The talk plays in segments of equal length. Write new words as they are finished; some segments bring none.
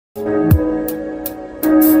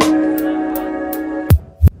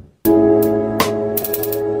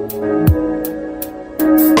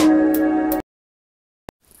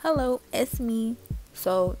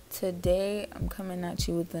So today I'm coming at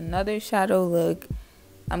you with another shadow look.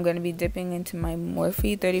 I'm going to be dipping into my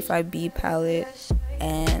Morphe 35B palette,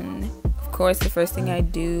 and of course the first thing I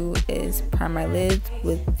do is prime my lids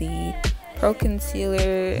with the Pro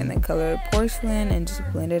Concealer in the color Porcelain and just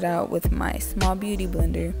blend it out with my small beauty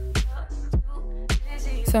blender.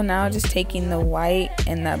 So now just taking the white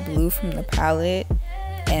and that blue from the palette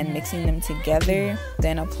and mixing them together,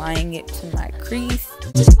 then applying it to my crease.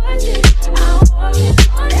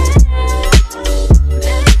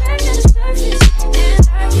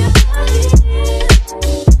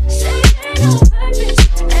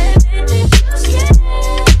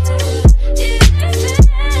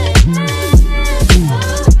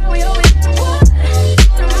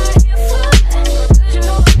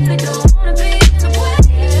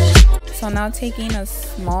 So now taking a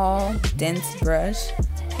small dense brush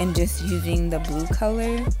and just using the blue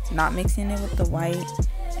color, not mixing it with the white,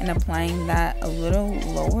 and applying that a little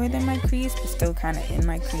lower than my crease but still kind of in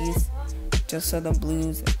my crease, just so the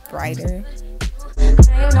blue's brighter.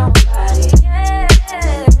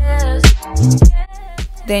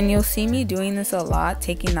 Then you'll see me doing this a lot,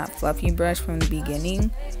 taking that fluffy brush from the beginning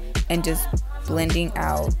and just blending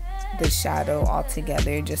out the shadow all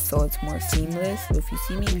together just so it's more seamless. So if you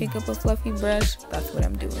see me pick up a fluffy brush, that's what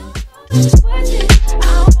I'm doing.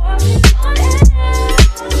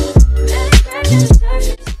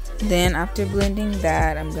 Then after blending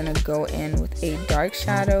that, I'm gonna go in with a dark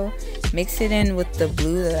shadow, mix it in with the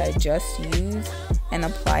blue that I just used, and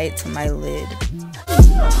apply it to my lid.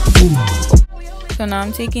 So now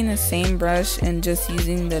I'm taking the same brush and just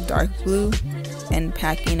using the dark blue and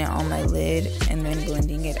packing it on my lid and then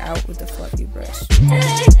blending it out with the fluffy brush.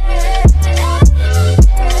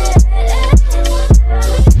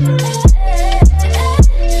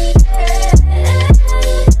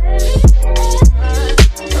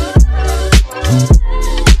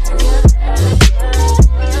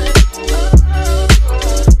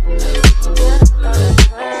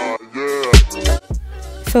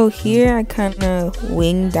 So here I kind of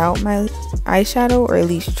winged out my eyeshadow, or at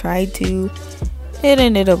least tried to. It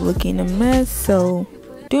ended up looking a mess, so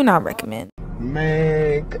do not recommend.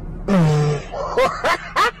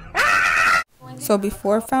 So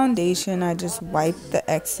before foundation, I just wiped the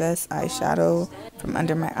excess eyeshadow from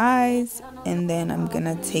under my eyes, and then I'm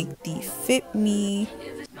gonna take the Fit Me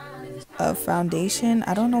foundation.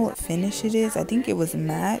 I don't know what finish it is. I think it was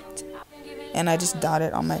matte, and I just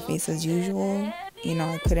dotted on my face as usual. You know,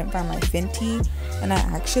 I couldn't find my Fenty, and I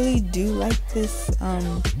actually do like this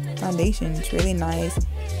foundation. It's really nice.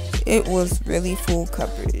 It was really full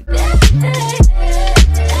coverage.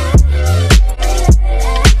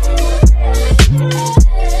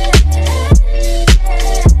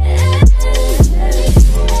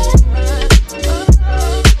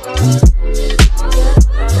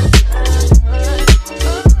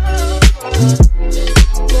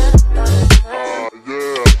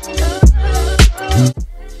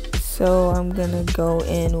 So I'm gonna go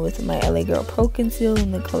in with my LA Girl Pro Concealer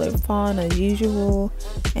in the color Fawn as usual,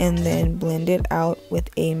 and then blend it out with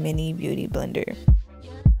a mini beauty blender.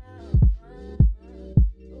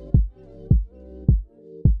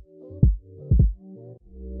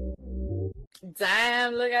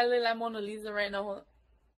 Damn, look, I look like Mona Lisa right now.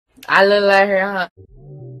 I look like her, huh?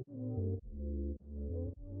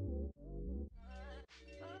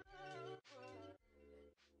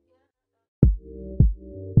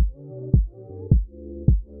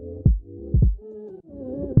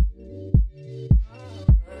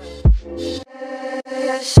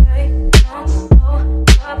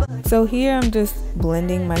 So here I'm just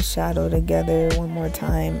blending my shadow together one more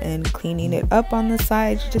time and cleaning it up on the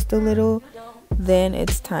sides just a little. Then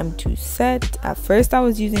it's time to set. At first I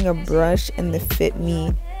was using a brush and the Fit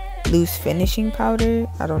Me loose finishing powder.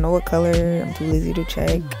 I don't know what color, I'm too lazy to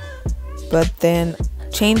check. But then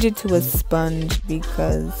change it to a sponge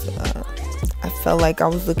because I felt like I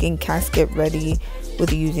was looking casket ready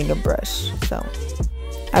with using a brush. So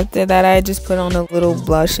after that, I just put on a little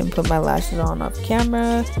blush and put my lashes on off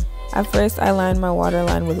camera. At first, I lined my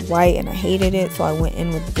waterline with white and I hated it, so I went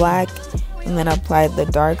in with black and then applied the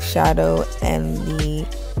dark shadow and the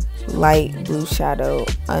light blue shadow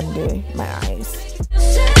under my eyes.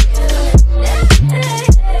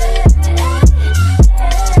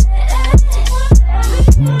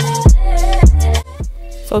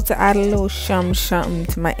 So to add a little something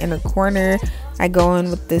to my inner corner, I go in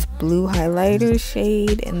with this blue highlighter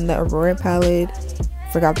shade in the Aurora palette.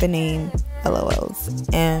 Forgot the name, LOLs.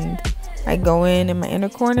 And I go in my inner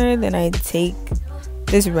corner, then I take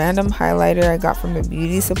this random highlighter I got from a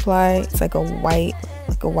beauty supply. It's like a white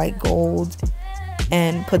gold,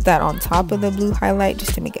 and put that on top of the blue highlight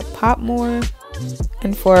just to make it pop more.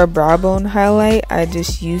 And for a brow bone highlight, I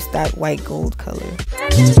just used that white gold color.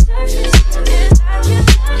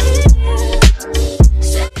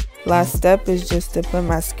 Last step is just to put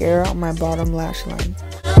mascara on my bottom lash line.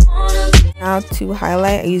 Now to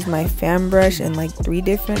highlight, I use my fan brush and like 3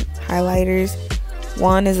 different highlighters.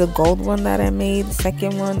 One is a gold one that I made, the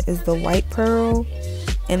second one is the white pearl,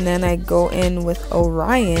 and then I go in with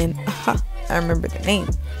Orion. I remember the name.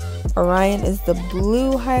 Orion is the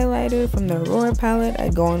blue highlighter from the Aurora palette. I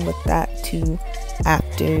go in with that too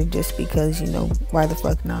after, just because, you know, why the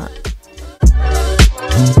fuck not.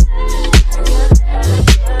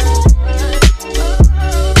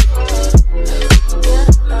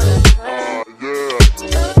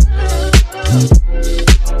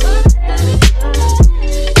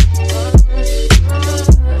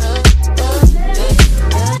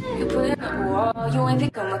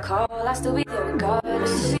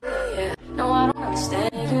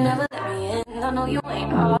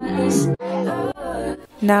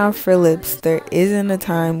 Now for lips, there isn't a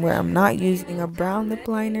time where I'm not using a brown lip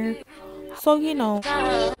liner, so you know,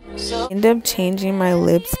 I end up changing my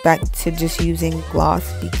lips back to just using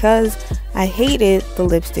gloss because I hated the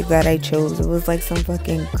lipstick that I chose. It was like some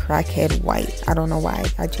fucking crackhead white. I don't know why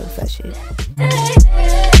I chose that shit.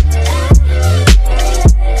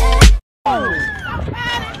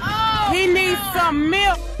 He needs some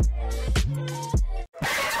milk.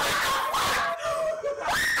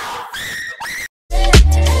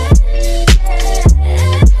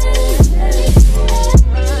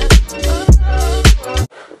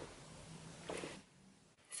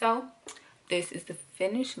 So this is the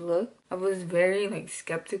finished look. I was very like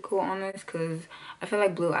skeptical on this because I feel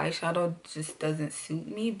like blue eyeshadow just doesn't suit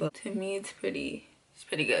me, but to me it's pretty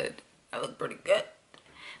good. I look pretty good.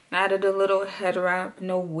 I added a little head wrap,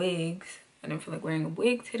 no wigs. I didn't feel like wearing a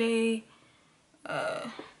wig today.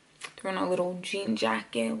 Threw on a little jean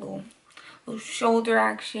jacket, little shoulder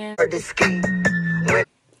action.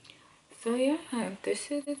 So yeah, this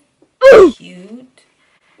is cute,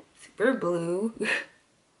 super blue.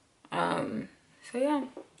 So yeah,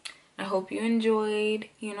 I hope you enjoyed,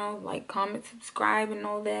 you know, like, comment, subscribe and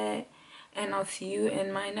all that, and I'll see you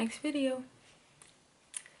in my next video.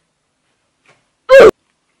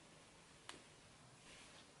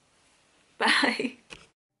 Bye.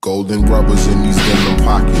 Golden rubbers in these denim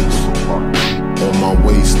pockets. On my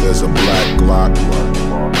waist there's a black Glock.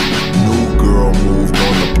 New girl moved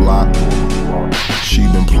on the block. She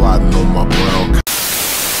been plotting on my brown